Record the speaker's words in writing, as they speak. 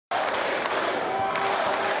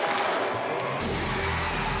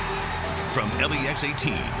From LEX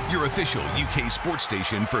 18, your official UK sports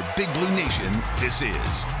station for Big Blue Nation, this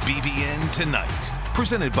is BBN Tonight,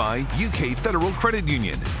 presented by UK Federal Credit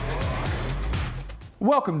Union.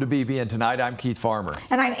 Welcome to BBN Tonight. I'm Keith Farmer.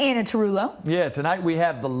 And I'm Anna Tarullo. Yeah, tonight we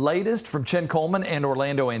have the latest from Chen Coleman and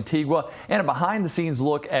Orlando Antigua and a behind-the-scenes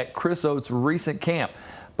look at Chris Oates' recent camp.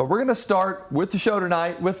 But we're going to start with the show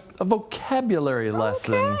tonight with a vocabulary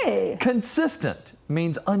lesson. Okay. Consistent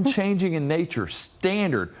means unchanging in nature,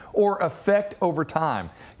 standard, or effect over time.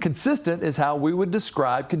 Consistent is how we would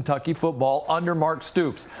describe Kentucky football under Mark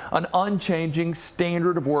Stoops, an unchanging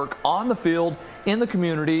standard of work on the field, in the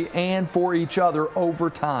community, and for each other over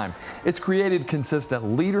time. It's created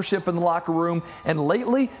consistent leadership in the locker room, and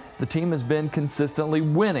lately, the team has been consistently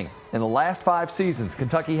winning. In the last 5 seasons,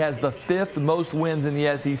 Kentucky has the 5th most wins in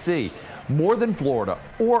the SEC, more than Florida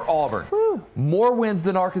or Auburn, more wins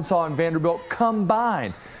than Arkansas and Vanderbilt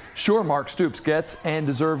combined. Sure, Mark Stoops gets and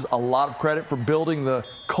deserves a lot of credit for building the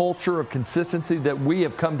culture of consistency that we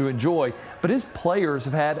have come to enjoy, but his players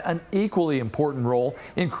have had an equally important role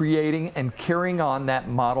in creating and carrying on that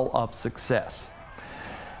model of success.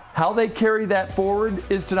 How they carry that forward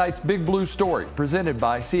is tonight's Big Blue story, presented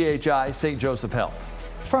by CHI St. Joseph Health.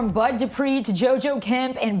 From Bud Dupree to JoJo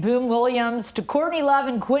Kemp and Boom Williams to Courtney Love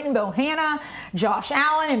and Quinton Bohanna, Josh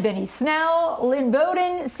Allen and Benny Snell, Lynn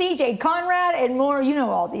Bowden, CJ Conrad, and more. You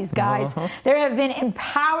know all these guys. There have been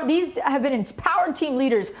these have been empowered team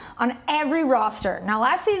leaders on every roster. Now,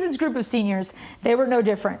 last season's group of seniors, they were no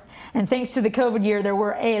different. And thanks to the COVID year, there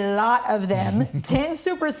were a lot of them. 10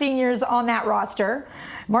 super seniors on that roster.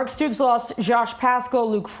 Mark Stoops lost Josh Pascal,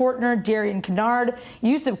 Luke Fortner, Darian Kennard,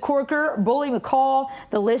 Yusuf Corker, Bully McCall.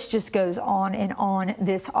 The list just goes on and on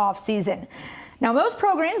this offseason. Now, most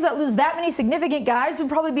programs that lose that many significant guys would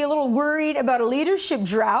probably be a little worried about a leadership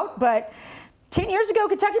drought, but 10 years ago,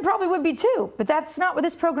 Kentucky probably would be too, but that's not what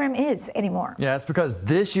this program is anymore. Yeah, it's because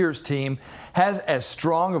this year's team has as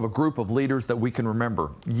strong of a group of leaders that we can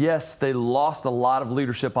remember. Yes, they lost a lot of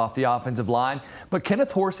leadership off the offensive line, but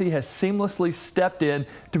Kenneth Horsey has seamlessly stepped in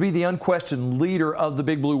to be the unquestioned leader of the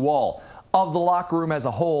Big Blue Wall, of the locker room as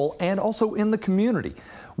a whole, and also in the community.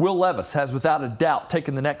 Will Levis has without a doubt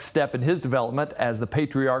taken the next step in his development as the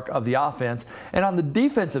patriarch of the offense. And on the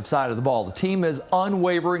defensive side of the ball, the team is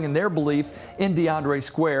unwavering in their belief in DeAndre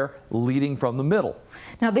Square leading from the middle.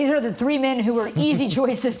 Now, these are the 3 men who were easy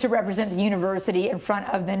choices to represent the university in front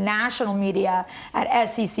of the national media at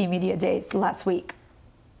SEC Media Days last week.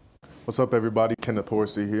 What's up, everybody? Kenneth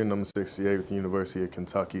Horsey here, number 68 with the University of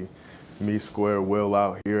Kentucky. Me, Square, Will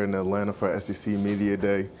out here in Atlanta for SEC Media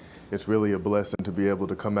Day. It's really a blessing to be able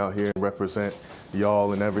to come out here and represent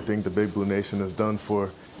y'all and everything the Big Blue Nation has done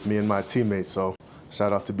for me and my teammates. So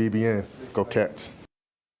shout out to BBN. Go Cats.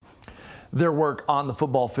 Their work on the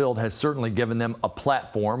football field has certainly given them a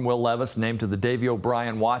platform. Will Levis named to the Davey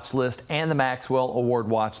O'Brien watch list and the Maxwell Award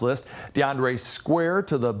watch list. DeAndre Square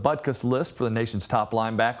to the Butkus list for the nation's top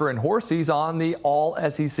linebacker. And Horsey's on the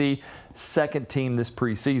All-SEC second team this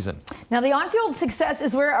preseason. Now, the on-field success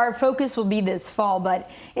is where our focus will be this fall,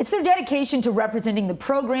 but it's their dedication to representing the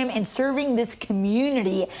program and serving this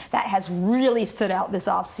community that has really stood out this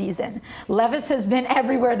offseason. Levis has been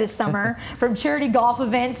everywhere this summer, from charity golf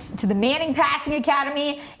events to the Manning Passing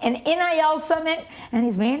Academy and NIL Summit, and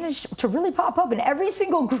he's managed to really pop up in every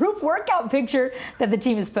single group workout picture that the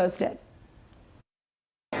team has posted.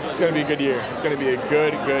 It's going to be a good year. It's going to be a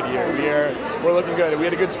good year. We're looking good. We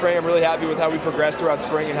had a good spring. I'm really happy with how we progressed throughout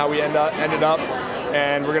spring and how we ended up.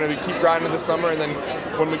 And we're going to keep grinding this summer. And then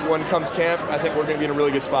when comes camp, I think we're going to be in a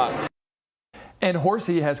really good spot. And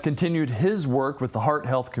Horsey has continued his work with the heart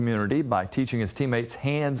health community by teaching his teammates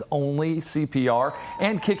hands-only CPR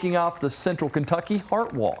and kicking off the Central Kentucky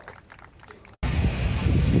Heart Walk.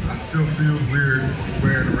 I still feel weird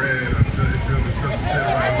wearing red. I still something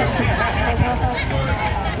said right now.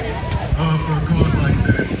 But for a cause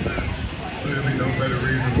like this, there's literally no better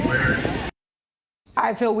reason to wear it.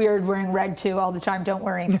 I feel weird wearing red too all the time, don't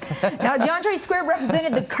worry. Now, DeAndre Square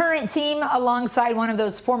represented the current team alongside one of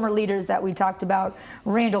those former leaders that we talked about,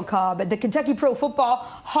 Randall Cobb, at the Kentucky Pro Football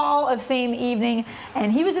Hall of Fame evening.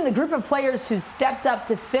 And he was in the group of players who stepped up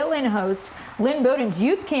to fill in host Lynn Bowden's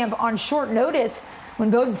youth camp on short notice when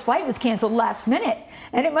Bowden's flight was canceled last minute.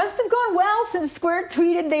 And it must have gone well since Square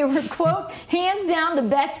tweeted they were, quote, hands down the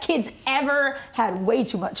best kids ever, had way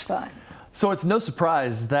too much fun. So it's no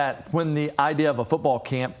surprise that when the idea of a football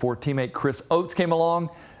camp for teammate Chris Oates came along,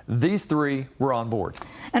 these 3 were on board.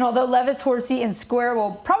 And although Levis, Horsey, and Square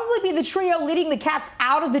will probably be the trio leading the Cats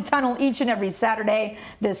out of the tunnel each and every Saturday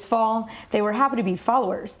this fall, they were happy to be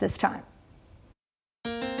followers this time.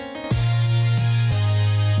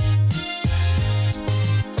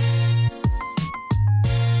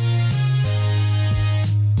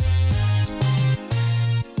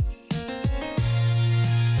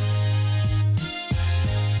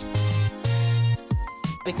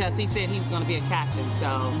 because he said he was going to be a captain.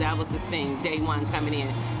 So that was his thing, day one coming in,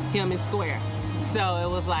 him in square. So it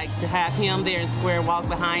was like to have him there in square, walk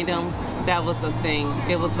behind him, that was a thing.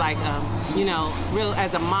 It was like, you know, real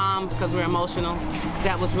as a mom, because we're emotional,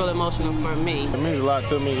 that was real emotional for me. It means a lot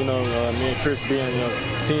to me, you know, me and Chris being, you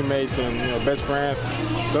know, teammates and, you know, best friends.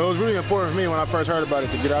 So it was really important for me when I first heard about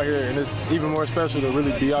it to get out here, and it's even more special to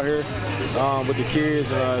really be out here with the kids,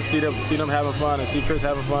 see them having fun and see Chris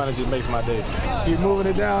having fun. It just makes my day. Keep moving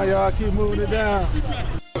it down, y'all. Keep moving it down.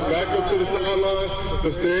 Back up to the sideline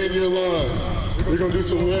and stay in your line. We're going to do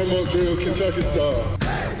some warm-up drills, Kentucky style.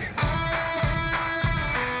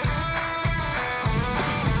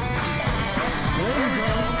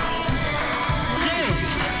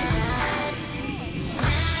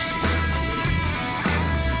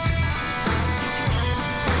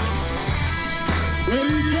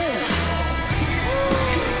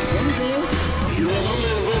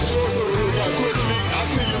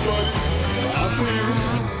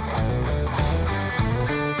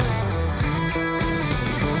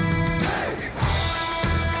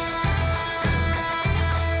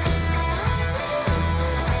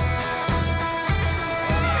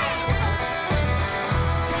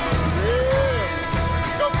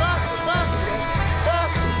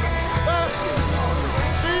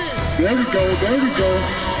 There we go,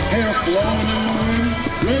 hair flowing in,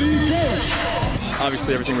 ready, go!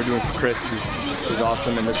 Obviously everything we're doing for Chris is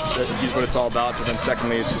awesome, and he's what it's all about, but then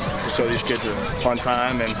secondly it's just to show these kids a fun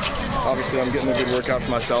time, and obviously I'm getting a good workout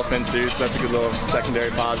for myself in too, so that's a good little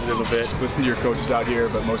secondary positive of it. Listen to your coaches out here,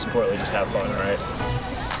 but most importantly just have fun, all right?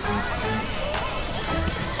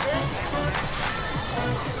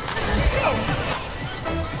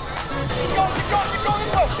 Keep going,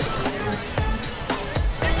 let's go!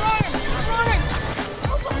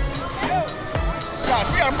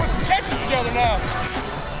 We gotta put some catches together now.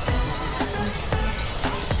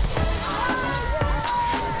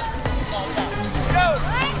 Go,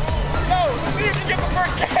 let's see if you get the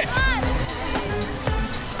first catch.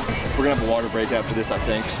 We're gonna have a water break after this, I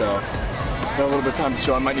think, so got a little bit of time to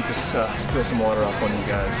show. I might need to spill some water off one of you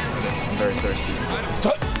guys. I'm very thirsty.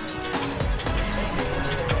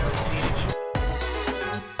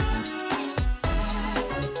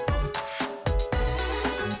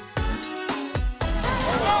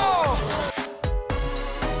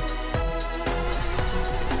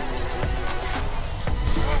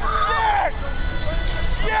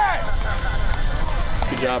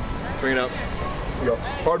 Good job. Bring it up. Here we go.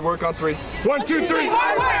 Hard work on 3. 1, 2, 3.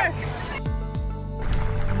 Hard work!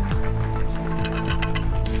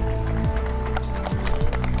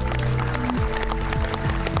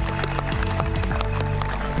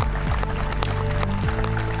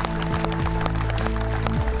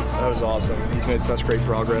 That was awesome. He's made such great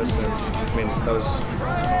progress, and I mean, that was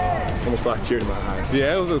almost brought a tear to my eye.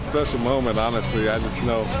 Yeah, it was a special moment, honestly. I just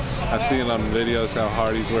know, I've seen on videos how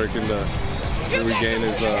hard he's working to regain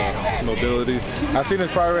his mobilities. I've seen his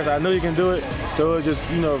progress. I knew he can do it, so it was just,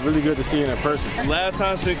 you know, really good to see him in person. Last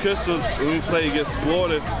time St. Christopher's, when we played against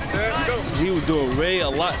Florida, he was doing a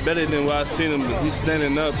lot better than what I've seen him. He's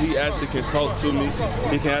standing up. He actually can talk to me.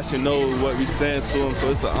 He can actually know what we're saying to him,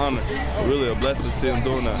 so it's an honor. Really a blessing to see him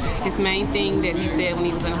doing that. His main thing that he said when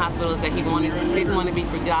he was in the hospital is that he didn't want to be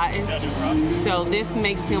forgotten. So this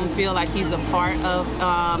makes him feel like he's a part of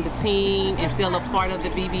the team and still a part of the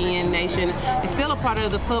BBN Nation. It's still a part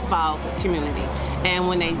of the football community. And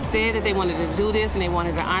when they said that they wanted to do this and they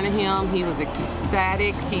wanted to honor him, he was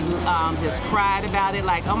ecstatic. He just cried about it,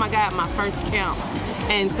 like, oh my God, my first camp.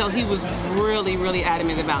 And so he was really, really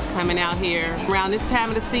adamant about coming out here. Around this time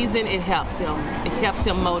of the season, it helps him. It helps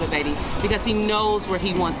him motivating because he knows where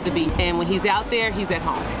he wants to be. And when he's out there, he's at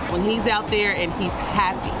home. When he's out there and he's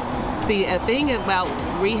happy. See, a thing about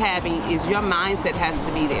rehabbing is your mindset has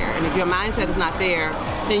to be there. And if your mindset is not there,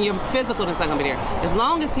 then your physicalness is not going to be there. As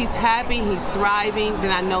long as he's happy, he's thriving,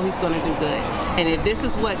 then I know he's going to do good. And if this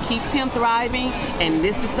is what keeps him thriving, and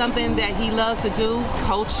this is something that he loves to do,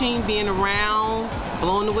 coaching, being around,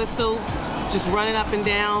 blowing the whistle, just running up and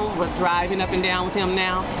down, we're driving up and down with him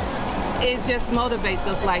now, it just motivates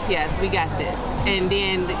us like, yes, we got this. And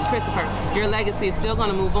then, Christopher, your legacy is still going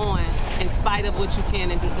to move on in spite of what you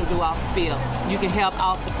can and do off the field. You can help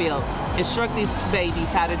off the field. Instruct these babies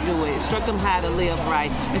how to do it. Instruct them how to live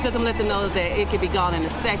right. Instruct them, let them know that it could be gone in a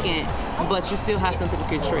second, but you still have something to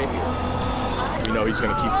contribute. We know he's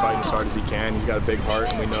going to keep fighting as hard as he can. He's got a big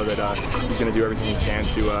heart, and we know that he's going to do everything he can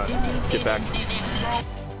to get back.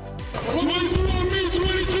 22 on me,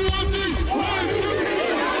 22 on me.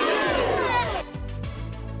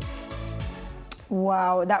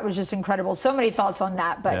 Wow, that was just incredible. So many thoughts on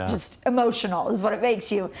that, but just emotional is what it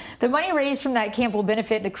makes you. The money raised from that camp will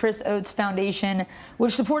benefit the Chris Oates Foundation,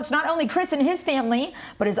 which supports not only Chris and his family,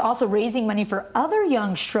 but is also raising money for other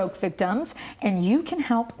young stroke victims, and you can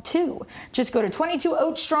help too. Just go to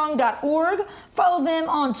 22oatstrong.org, follow them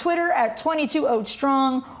on Twitter at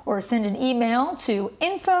 22oatstrong, or send an email to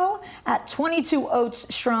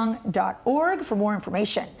info@22oatstrong.org for more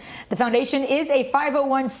information. The foundation is a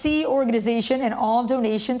 501c organization, and all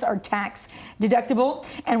donations are tax deductible.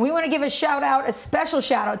 And we want to give a special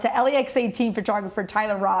shout out to LAX18 photographer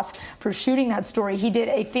Tyler Ross for shooting that story. He did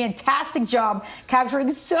a fantastic job capturing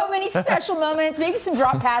so many special moments, maybe some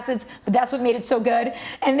drop passes, but that's what made it so good.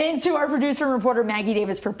 And then to our producer and reporter Maggie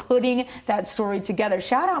Davis for putting that story together.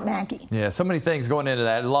 Shout out, Maggie. Yeah, so many things going into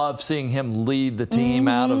that. I love seeing him lead the team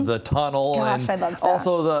out of the tunnel. Gosh, and I loved that.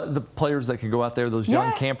 also the players that can go out there, those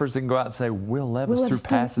young campers that can go out and say, Will Levis threw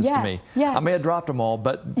passes to me. I may have dropped them all,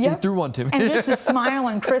 but he threw one to me. And just the smile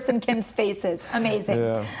on Chris and Kim's faces. Amazing.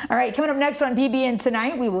 All right, coming up next on BBN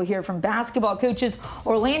Tonight, we will hear from basketball coaches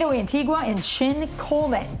Orlando Antigua and Chin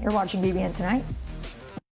Coleman. You're watching BBN Tonight.